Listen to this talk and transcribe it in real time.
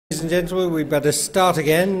ladies and gentlemen, we better start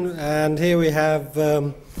again. And here we have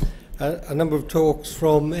a number of talks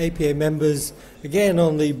from APA members, again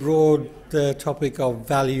on the broad topic of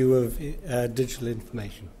value of digital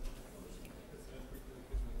information.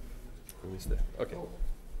 Okay.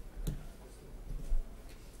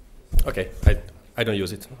 Okay, I don't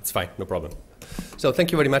use it. It's fine, no problem. So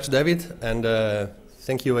thank you very much, David, and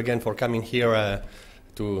thank you again for coming here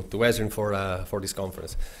to Esrin for this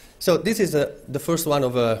conference. So this is the first one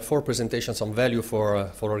of 4 presentations on value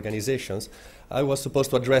for organizations. I was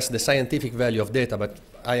supposed to address the scientific value of data, but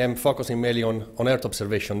I am focusing mainly on Earth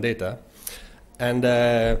observation data. And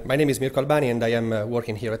my name is Mirko Albani, and I am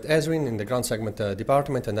working here at Esrin in the ground segment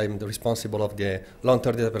department, and I'm the responsible of the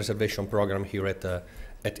long-term data preservation program here at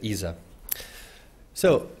ESA.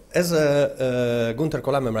 So, as Gunther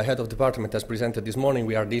Kolammer, my head of department, has presented this morning,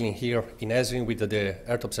 we are dealing here in Esrin with the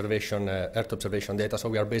Earth observation data. So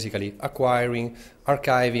we are basically acquiring,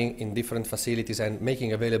 archiving in different facilities and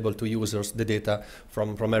making available to users the data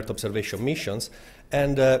from Earth observation missions.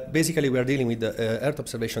 And basically we are dealing with the Earth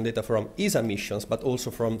observation data from ESA missions, but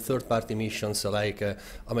also from third-party missions like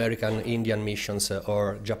American, Indian missions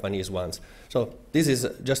or Japanese ones. So this is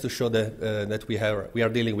just to show that we are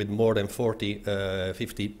dealing with more than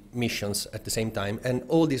 50 missions at the same time, and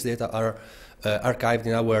all these data are archived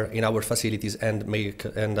in our facilities and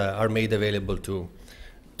are made available to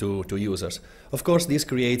users. Of course, this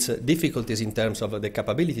creates difficulties in terms of the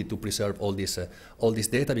capability to preserve all this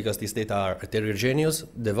data, because these data are heterogeneous,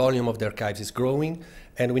 the volume of the archives is growing,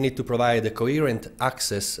 and we need to provide a coherent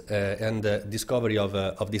access and discovery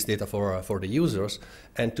of this data for the users,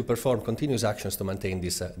 and to perform continuous actions to maintain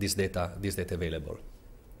this data available.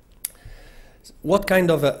 What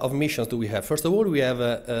kind of missions do we have? First of all, we have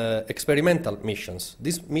experimental missions.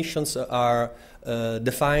 These missions are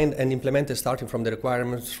defined and implemented starting from the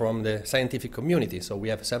requirements from the scientific community. So we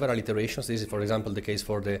have several iterations. This is, for example, the case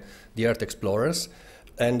for the Earth Explorers.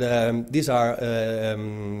 And these are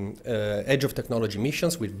edge of technology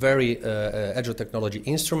missions with very edge of technology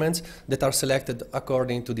instruments that are selected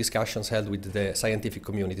according to discussions held with the scientific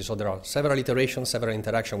community. So there are several iterations, several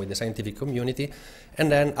interactions with the scientific community,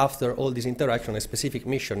 and then after all this interaction, a specific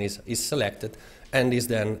mission is selected and is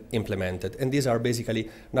then implemented. And these are basically,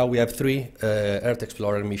 now we have 3 Earth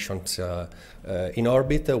Explorer missions in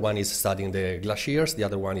orbit. One is studying the glaciers, the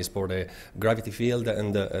other one is for the gravity field,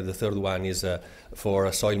 and the third one is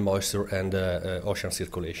for soil moisture and ocean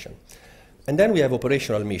circulation. And then we have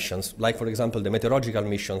operational missions, like for example the meteorological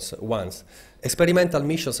missions ones. Experimental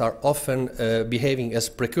missions are often behaving as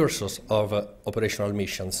precursors of operational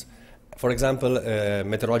missions. For example,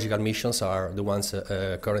 meteorological missions are the ones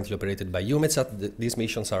currently operated by EUMETSAT. These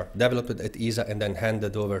missions are developed at ESA and then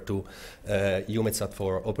handed over to EUMETSAT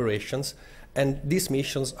for operations. And these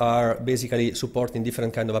missions are basically supporting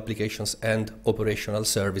different kind of applications and operational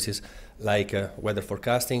services like weather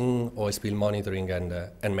forecasting, oil spill monitoring,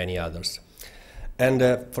 and many others. And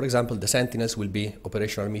for example, the Sentinels will be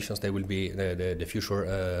operational missions. They will be the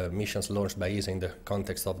future missions launched by ESA in the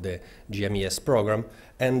context of the GMES program.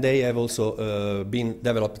 And they have also been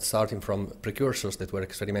developed starting from precursors that were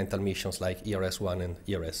experimental missions like ERS-1 and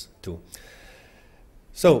ERS-2.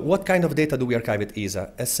 So what kind of data do we archive at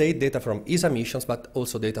ESA? As said, data from ESA missions, but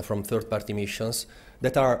also data from third-party missions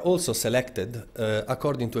that are also selected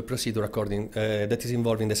according to a procedure that is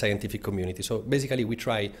involving the scientific community. So basically we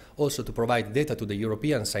try also to provide data to the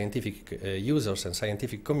European scientific users and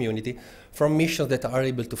scientific community from missions that are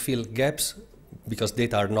able to fill gaps because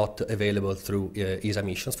data are not available through ESA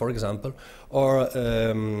missions, for example, or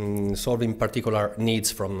solving particular needs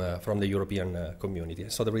from the European community.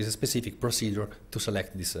 So there is a specific procedure to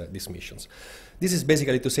select these missions. This is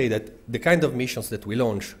basically to say that the kind of missions that we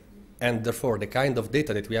launch, and therefore the kind of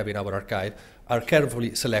data that we have in our archive, are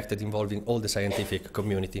carefully selected involving all the scientific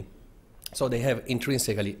community. So they have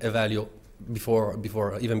intrinsically a value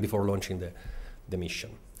even before launching the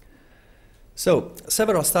mission. So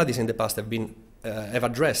several studies in the past have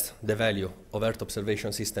addressed the value of Earth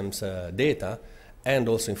observation systems data and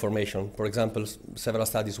also information. For example, several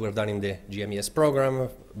studies were done in the GMES program,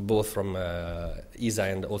 both from ESA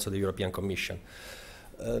and also the European Commission.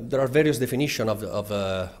 There are various definitions of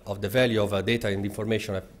the value of data and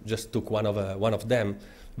information. I just took one of them.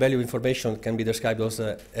 Value information can be described as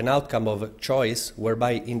an outcome of choice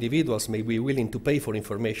whereby individuals may be willing to pay for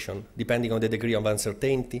information depending on the degree of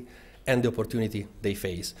uncertainty and the opportunity they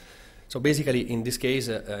face. So basically, in this case,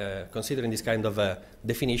 considering this kind of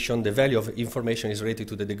definition, the value of information is related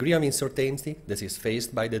to the degree of uncertainty that is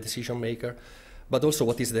faced by the decision maker, but also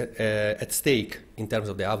what is at stake in terms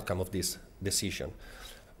of the outcome of this decision.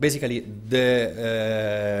 basically,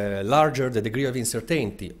 the larger the degree of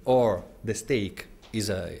uncertainty or the stake is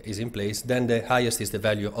in place, then the highest is the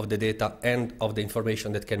value of the data and of the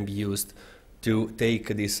information that can be used to take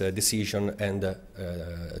this decision and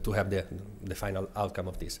to have the final outcome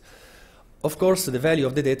of this. Of course, the value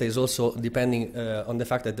of the data is also depending on the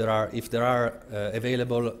fact that if there are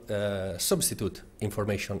available substitute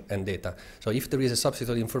information and data. So if there is a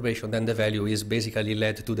substitute information, then the value is basically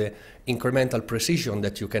led to the incremental precision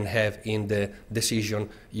that you can have in the decision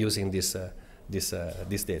using this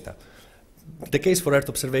data. The case for Earth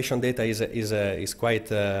observation data is quite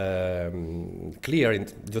clear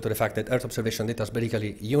due to the fact that Earth observation data is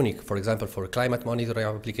basically unique. For example, for climate monitoring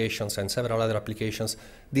applications and several other applications,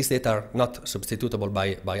 these data are not substitutable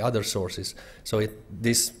by other sources. So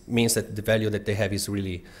this means that the value that they have is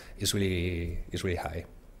really high.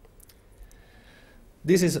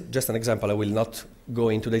 This is just an example. I will not go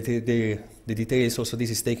into the details. Also, this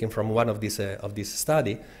is taken from one of this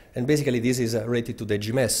study, and basically this is related to the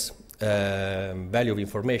GMS value of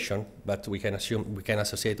information, but we can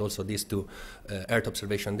associate also this to Earth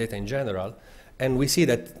observation data in general. And we see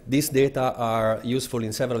that these data are useful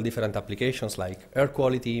in several different applications like air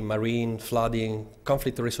quality, marine, flooding,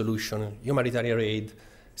 conflict resolution, humanitarian aid,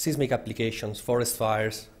 seismic applications, forest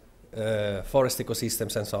fires, forest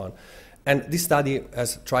ecosystems, and so on. And this study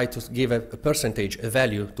has tried to give a percentage, a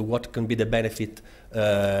value to what can be the benefit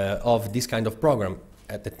of this kind of program.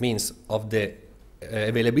 That means of the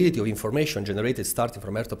availability of information generated starting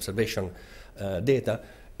from Earth observation data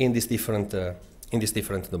in these different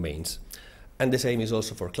domains. And the same is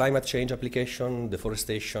also for climate change application,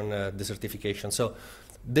 deforestation, desertification. So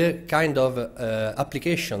the kind of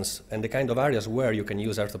applications and the kind of areas where you can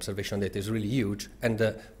use Earth observation data is really huge,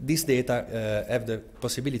 and these data have the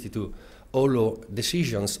possibility to allow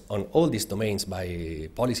decisions on all these domains by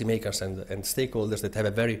policymakers and stakeholders that have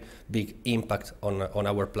a very big impact on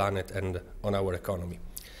our planet and on our economy.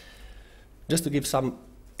 Just to give some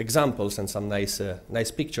examples and some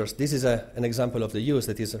nice pictures, this is an example of the use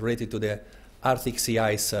that is related to the Arctic sea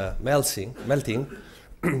ice melting.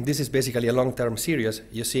 This is basically a long-term series.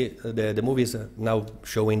 You see the movie is now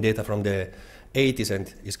showing data from the 80s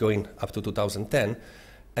and is going up to 2010.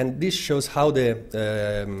 And this shows how the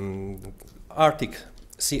Arctic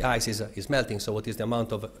sea ice is melting. So what is the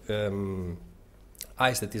amount of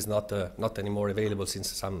ice that is not anymore available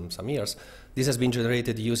since some years. This has been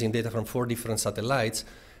generated using data from 4 different satellites.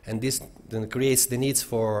 And this then creates the needs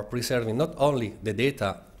for preserving not only the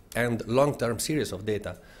data and long-term series of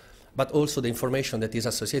data, but also the information that is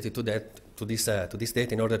associated to this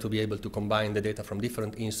data in order to be able to combine the data from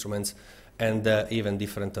different instruments and even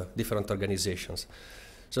different organizations.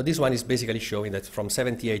 So this one is basically showing that from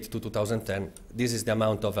 78 to 2010, this is the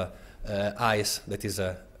amount of ice that is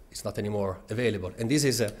not anymore available. And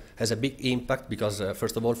this has a big impact because,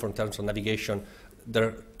 first of all, in terms of navigation,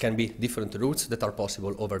 there can be different routes that are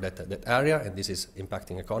possible over that area, and this is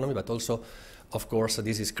impacting economy, but also, of course,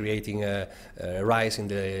 this is creating a rise in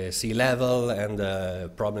the sea level and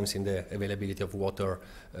problems in the availability of water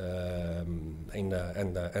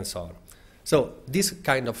and so on. So this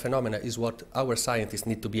kind of phenomena is what our scientists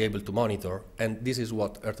need to be able to monitor, and this is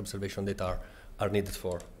what Earth observation data are needed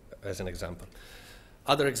for, as an example.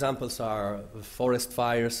 Other examples are forest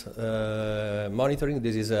fires monitoring.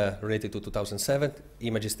 This is related to 2007.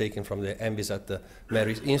 Images taken from the ENVISAT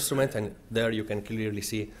MERIS instrument, and there you can clearly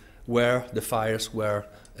see where the fires were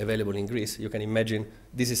available in Greece. You can imagine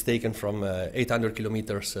this is taken from 800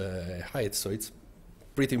 kilometers height, so it's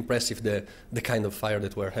pretty impressive the kind of fire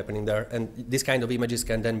that were happening there. And this kind of images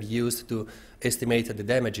can then be used to estimate the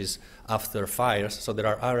damages after fires. So there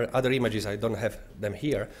are other images, I don't have them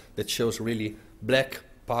here, that shows really black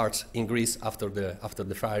parts in Greece after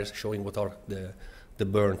the fires, showing what are the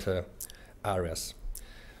burnt areas.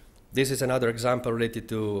 This is another example related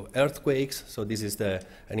to earthquakes. So this is an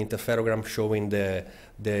interferogram showing the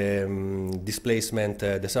displacement,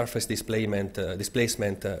 the surface displacement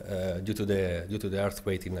due to the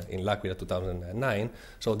earthquake in L'Aquila 2009.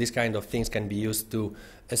 So these kind of things can be used to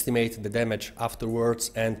estimate the damage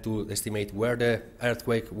afterwards and to estimate where the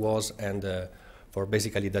earthquake was and for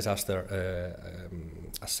basically disaster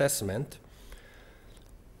assessment.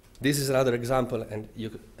 This is another example, and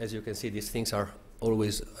as you can see, these things are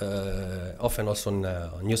always often also on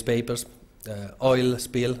newspapers. Oil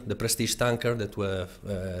spill, the Prestige tanker that were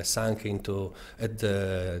sunk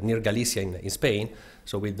near Galicia in Spain.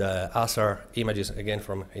 So with the ASAR images, again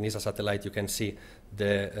from ENISA satellite, you can see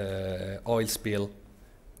the oil spill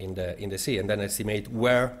in the sea, and then estimate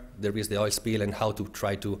where there is the oil spill and how to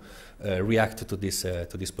try to react to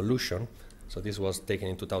this pollution. So this was taken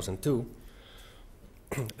in 2002.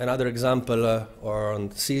 another example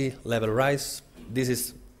on sea level rise. This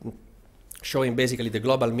is showing basically the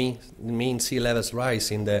global mean sea levels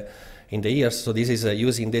rise in the years. So this is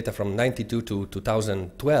using data from 92 to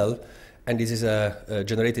 2012, and this is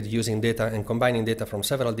generated using data and combining data from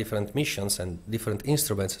several different missions and different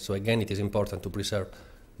instruments. So again, it is important to preserve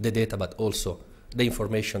the data, but also the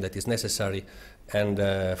information that is necessary and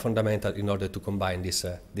fundamental in order to combine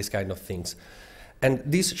this kind of things. And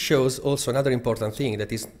this shows also another important thing,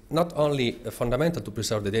 that is not only fundamental to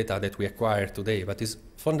preserve the data that we acquire today, but is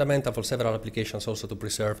fundamental for several applications also to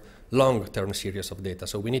preserve long-term series of data.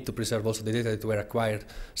 So we need to preserve also the data that were acquired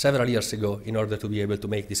several years ago in order to be able to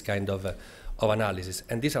make this kind of analysis.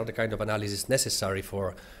 And these are the kind of analysis necessary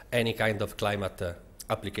for any kind of climate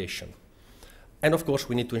application. And of course,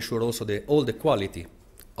 we need to ensure also that all the quality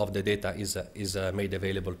of the data is made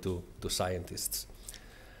available to scientists.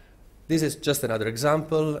 This is just another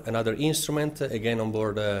example, another instrument, again on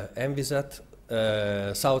board Envisat,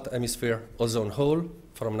 South Hemisphere ozone hole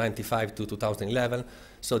from 95 to 2011.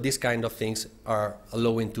 So these kind of things are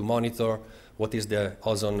allowing to monitor what is the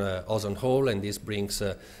ozone hole, and this brings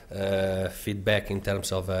feedback in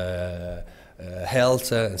terms of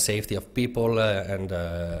health and safety of people and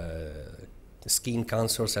skin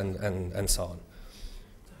cancers and so on.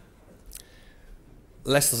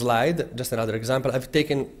 Last slide, just another example. I've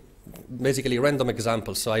taken basically random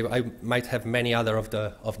examples, so I might have many other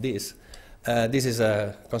of these. This is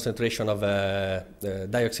a concentration of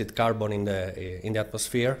dioxide carbon in the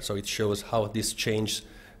atmosphere, so it shows how this changes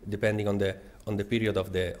depending on the period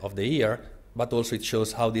of the year, but also it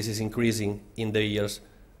shows how this is increasing in the years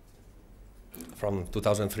from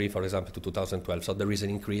 2003, for example, to 2012. So there is an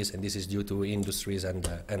increase, and this is due to industries and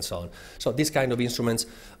so on. So this kind of instruments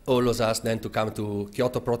allows us then to come to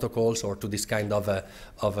Kyoto protocols or to this kind of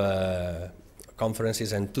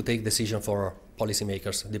conferences and to take decision for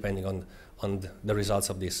policymakers depending on the results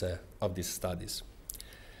of these studies.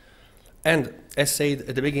 And as said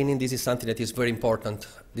at the beginning, this is something that is very important.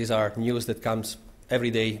 These are news that comes every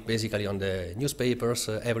day, basically on the newspapers,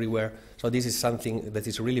 everywhere. So this is something that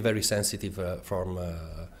is really very sensitive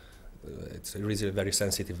it's really a very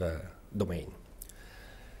sensitive domain.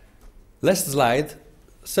 Last slide.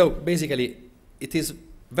 So basically, it is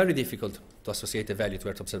very difficult to associate a value to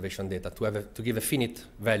Earth observation data, to give a finite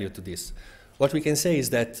value to this. What we can say is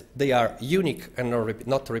that they are unique and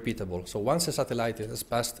not repeatable. So once a satellite has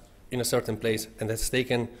passed in a certain place and has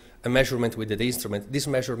taken a measurement with the instrument, this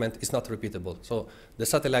measurement is not repeatable. So the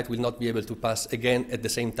satellite will not be able to pass again at the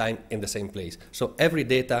same time in the same place. So every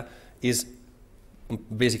data is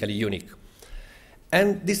basically unique.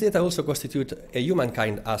 And this data also constitute a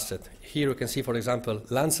humankind asset. Here you can see, for example,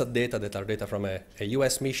 Landsat data that are data from a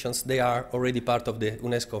US missions. They are already part of the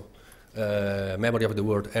UNESCO Memory of the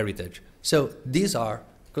World Heritage. So these are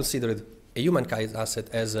considered a humankind asset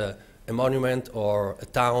as a monument or a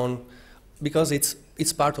town, because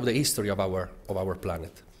it's part of the history of our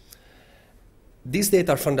planet. These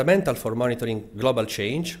data are fundamental for monitoring global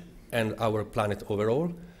change and our planet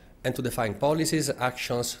overall, and to define policies,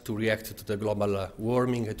 actions to react to the global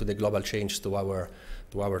warming and to the global change to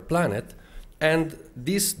our planet. And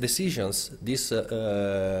these decisions, these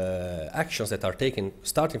actions that are taken,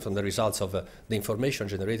 starting from the results of the information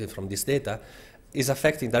generated from this data, is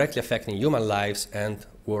directly affecting human lives and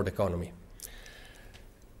world economy.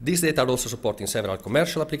 These data are also supporting several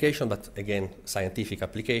commercial applications, but again, scientific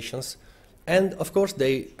applications. And of course,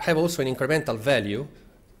 they have also an incremental value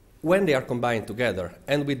when they are combined together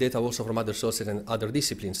and with data also from other sources and other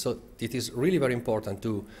disciplines. So it is really very important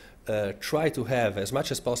to try to have as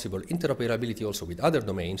much as possible interoperability also with other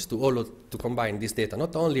domains to combine this data,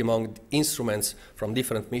 not only among instruments from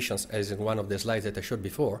different missions, as in one of the slides that I showed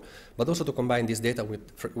before, but also to combine this data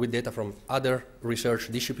with data from other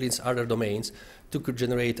research disciplines, other domains, to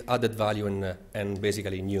generate added value and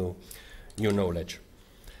basically new knowledge.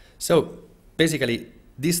 So basically,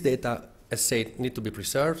 this data, as said, need to be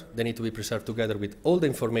preserved. They need to be preserved together with all the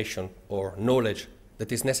information or knowledge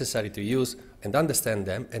that is necessary to use and understand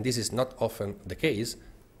them, and this is not often the case,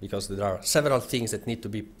 because there are several things that need to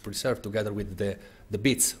be preserved together with the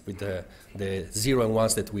bits, with the 0 and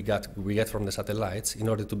 1s that we get from the satellites, in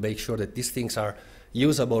order to make sure that these things are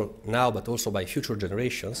usable now, but also by future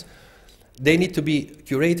generations. They need to be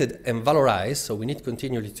curated and valorized, so we need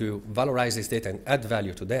continually to valorize this data and add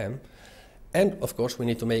value to them. And of course, we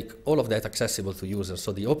need to make all of that accessible to users.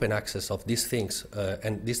 So the open access of these things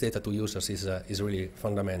and this data to users is really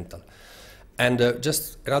fundamental. And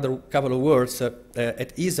just another couple of words,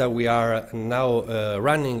 at ESA we are now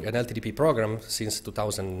running an LTDP program since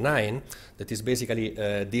 2009 that is basically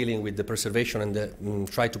dealing with the preservation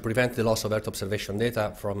and try to prevent the loss of Earth observation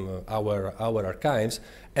data from our archives,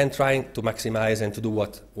 and trying to maximize and to do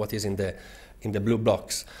what is in the blue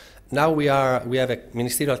box. Now we have a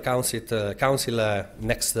ministerial council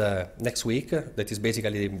next week that is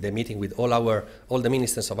basically the meeting with all the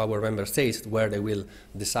ministers of our member states, where they will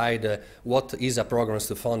decide what is a programs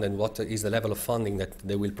to fund and what is the level of funding that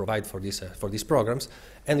they will provide for these programs.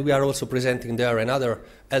 And we are also presenting there another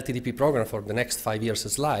LTDP program for the next 5 years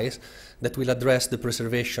slice that will address the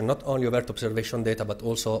preservation not only of Earth observation data but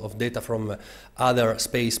also of data from other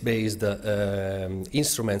space-based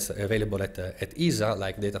instruments available at ESA,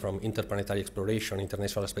 like data from interplanetary exploration,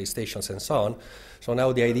 international space stations, and so on. So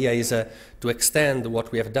now the idea is to extend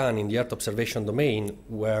what we have done in the Earth observation domain,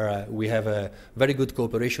 where we have a very good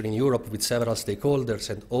cooperation in Europe with several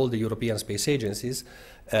stakeholders and all the European space agencies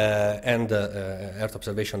and Earth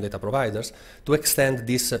observation data providers, to extend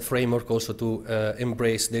this framework also to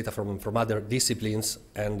embrace data from other disciplines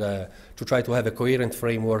and to try to have a coherent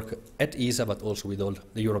framework at ESA, but also with all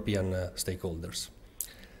the European stakeholders.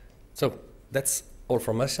 So that's all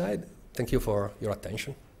from my side. Thank you for your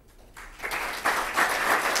attention.